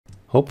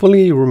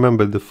Hopefully you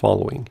remember the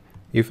following.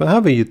 If I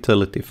have a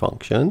utility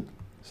function,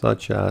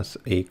 such as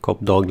a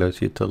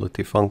Cobb-Douglas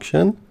utility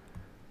function,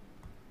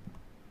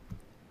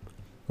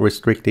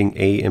 restricting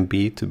a and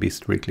b to be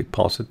strictly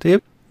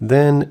positive,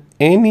 then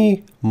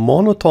any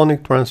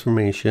monotonic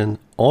transformation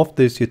of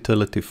this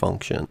utility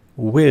function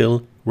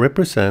will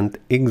represent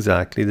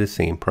exactly the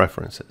same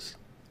preferences.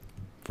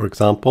 For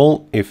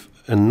example, if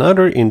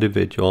another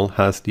individual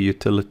has the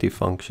utility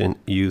function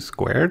u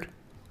squared,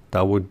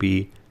 that would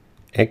be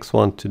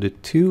x1 to the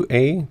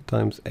 2a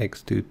times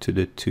x2 to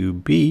the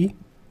 2b,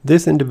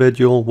 this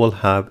individual will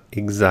have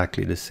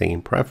exactly the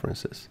same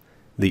preferences.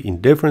 The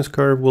indifference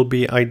curve will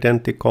be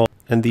identical,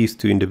 and these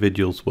two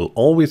individuals will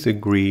always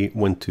agree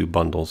when two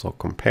bundles are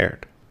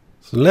compared.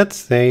 So let's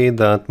say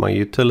that my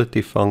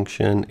utility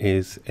function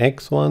is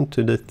x1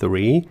 to the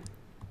 3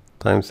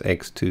 times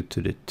x2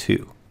 to the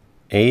 2.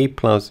 A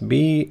plus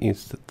b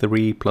is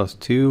 3 plus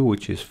 2,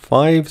 which is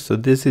 5, so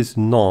this is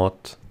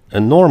not a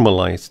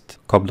normalized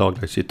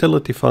Cobb-Douglas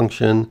utility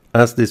function,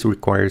 as this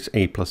requires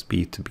a plus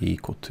b to be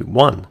equal to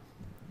 1.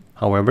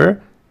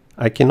 However,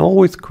 I can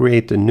always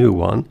create a new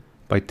one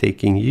by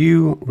taking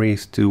u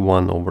raised to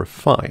 1 over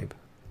 5.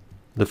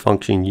 The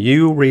function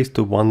u raised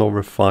to 1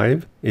 over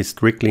 5 is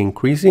strictly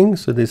increasing,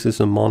 so this is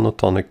a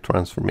monotonic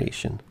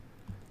transformation.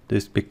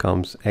 This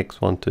becomes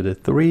x1 to the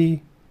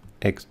 3,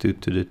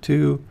 x2 to the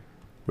 2,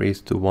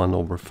 raised to 1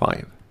 over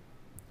 5.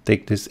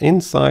 Take this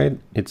inside,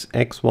 it's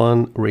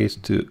x1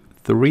 raised to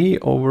 3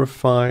 over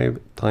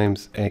 5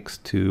 times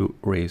x2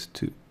 raised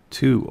to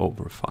 2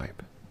 over 5.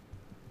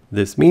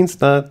 This means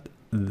that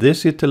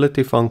this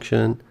utility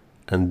function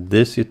and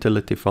this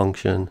utility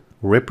function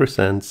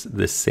represents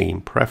the same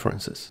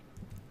preferences.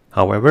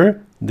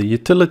 However, the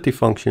utility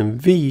function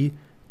v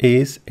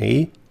is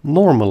a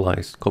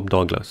normalized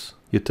Cobb-Douglas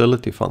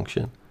utility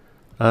function,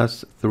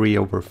 as 3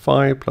 over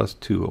 5 plus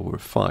 2 over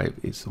 5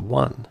 is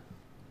 1.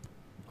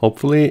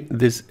 Hopefully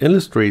this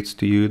illustrates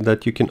to you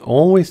that you can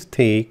always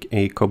take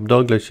a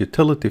Cobb-Douglas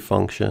utility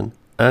function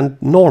and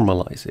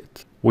normalize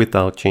it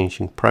without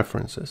changing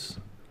preferences.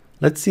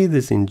 Let's see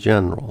this in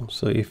general.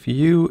 So if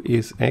u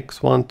is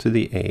x1 to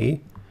the a,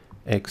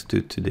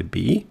 x2 to the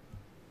b,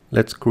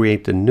 let's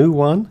create a new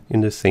one in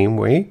the same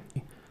way.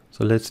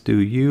 So let's do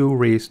u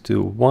raised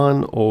to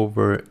 1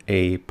 over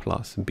a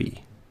plus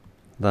b.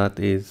 That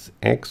is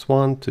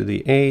x1 to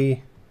the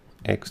a,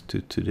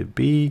 x2 to the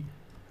b,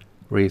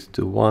 raised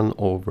to 1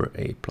 over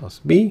a plus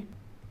b,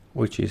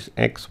 which is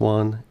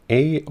x1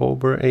 a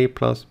over a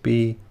plus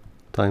b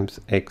times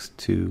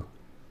x2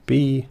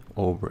 b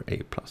over a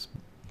plus b.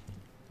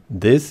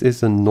 This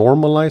is a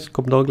normalized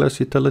Cobb-Douglas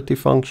utility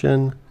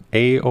function.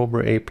 A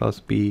over a plus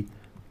b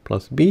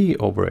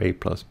over a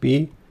plus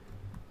b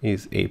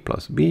is a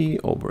plus b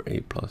over a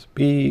plus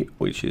b,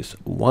 which is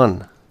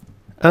 1.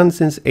 And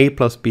since a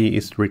plus b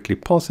is strictly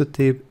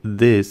positive,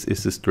 this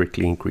is a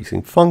strictly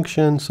increasing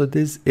function, so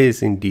this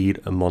is indeed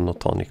a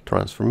monotonic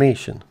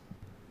transformation.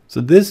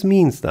 So this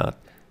means that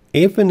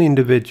if an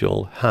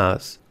individual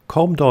has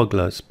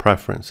Cobb-Douglas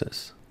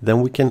preferences,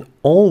 then we can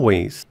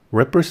always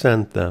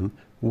represent them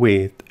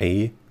with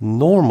a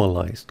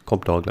normalized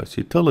Cobb-Douglas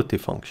utility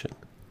function.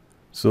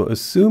 So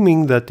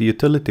assuming that the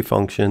utility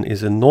function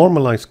is a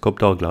normalized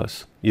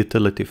Cobb-Douglas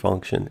utility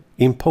function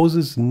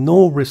imposes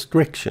no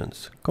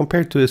restrictions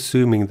compared to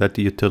assuming that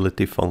the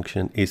utility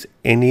function is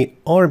any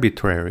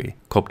arbitrary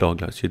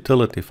Cobb-Douglas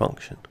utility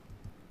function.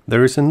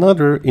 There is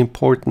another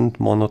important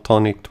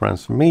monotonic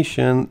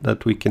transformation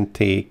that we can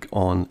take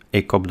on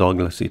a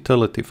Cobb-Douglas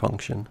utility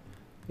function.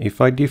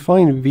 If I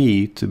define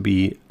v to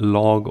be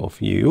log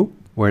of u,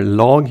 where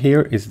log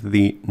here is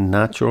the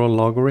natural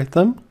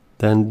logarithm,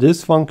 then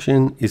this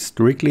function is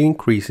strictly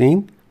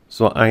increasing,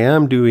 so I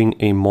am doing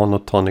a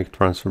monotonic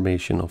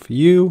transformation of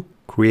u,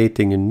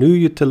 creating a new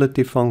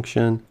utility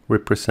function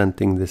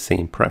representing the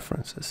same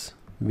preferences.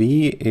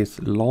 V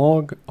is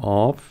log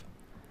of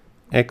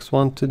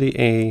x1 to the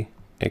a,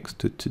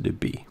 x2 to the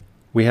b.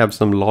 We have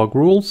some log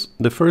rules.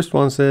 The first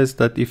one says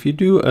that if you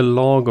do a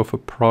log of a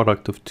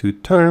product of two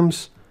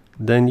terms,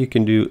 then you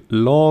can do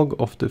log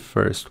of the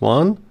first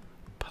one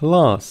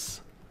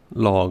plus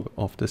log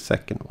of the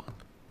second one.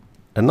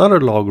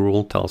 Another log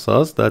rule tells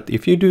us that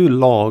if you do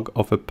log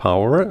of a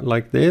power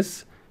like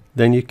this,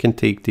 then you can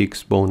take the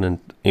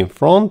exponent in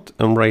front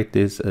and write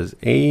this as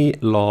a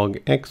log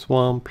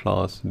x1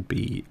 plus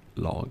b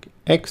log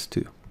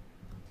x2.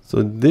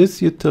 So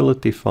this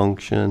utility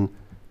function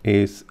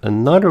is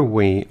another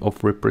way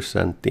of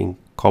representing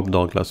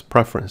Cobb-Douglas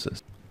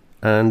preferences.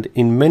 And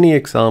in many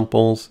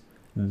examples,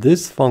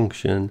 this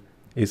function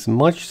is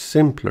much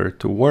simpler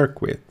to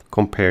work with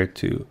compared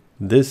to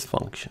this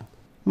function,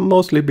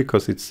 mostly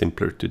because it's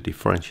simpler to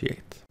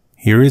differentiate.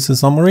 Here is a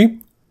summary.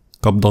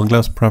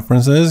 Cobb-Douglas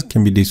preferences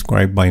can be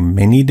described by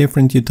many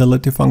different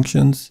utility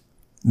functions.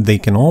 They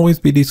can always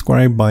be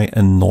described by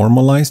a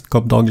normalized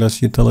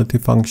Cobb-Douglas utility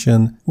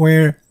function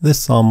where the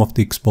sum of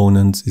the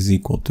exponents is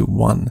equal to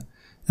 1.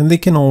 And they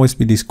can always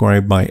be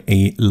described by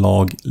a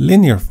log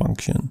linear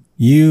function.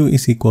 U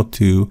is equal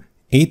to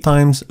a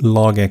times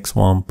log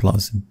x1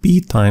 plus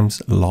b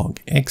times log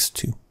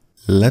x2.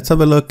 Let's have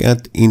a look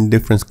at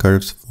indifference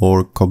curves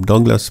for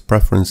Cobb-Douglas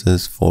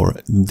preferences for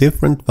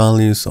different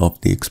values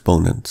of the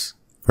exponents.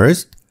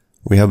 First,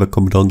 we have a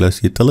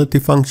Cobb-Douglas utility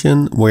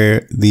function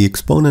where the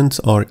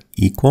exponents are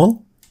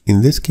equal,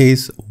 in this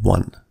case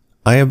 1.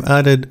 I have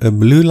added a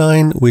blue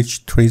line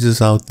which traces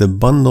out the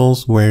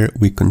bundles where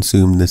we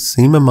consume the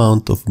same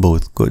amount of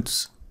both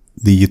goods.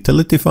 The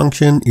utility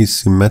function is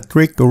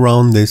symmetric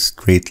around this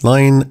straight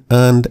line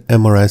and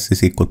MRS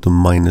is equal to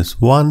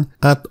 -1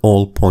 at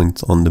all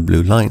points on the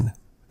blue line.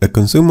 A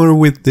consumer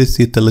with this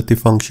utility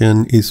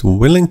function is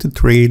willing to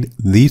trade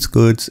these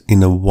goods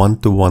in a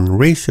 1-to-1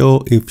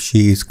 ratio if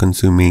she is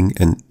consuming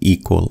an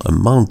equal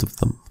amount of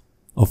them.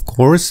 Of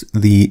course,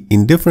 the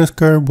indifference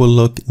curve will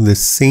look the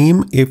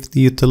same if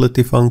the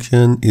utility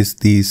function is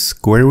the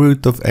square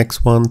root of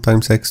x1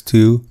 times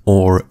x2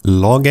 or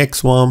log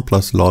x1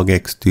 plus log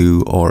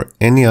x2 or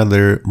any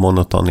other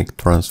monotonic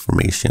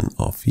transformation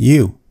of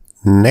u.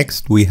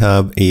 Next, we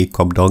have a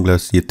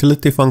Cobb-Douglas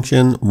utility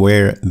function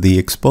where the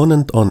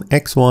exponent on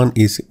x1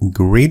 is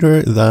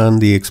greater than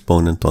the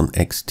exponent on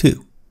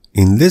x2.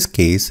 In this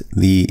case,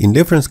 the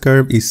indifference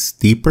curve is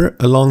steeper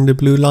along the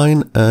blue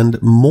line and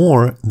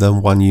more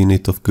than 1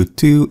 unit of good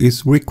 2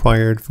 is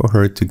required for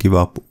her to give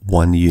up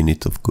 1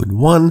 unit of good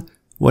 1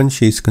 when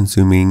she's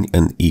consuming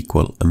an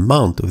equal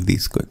amount of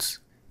these goods.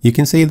 You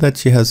can say that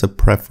she has a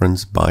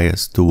preference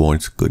bias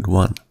towards good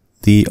 1.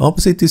 The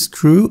opposite is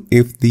true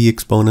if the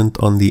exponent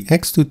on the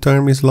x2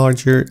 term is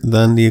larger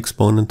than the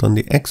exponent on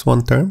the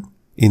x1 term.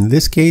 In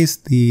this case,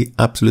 the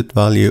absolute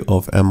value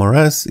of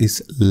MRS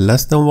is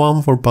less than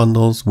 1 for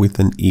bundles with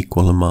an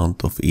equal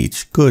amount of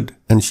each good,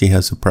 and she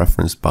has a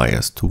preference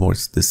bias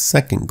towards the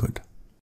second good.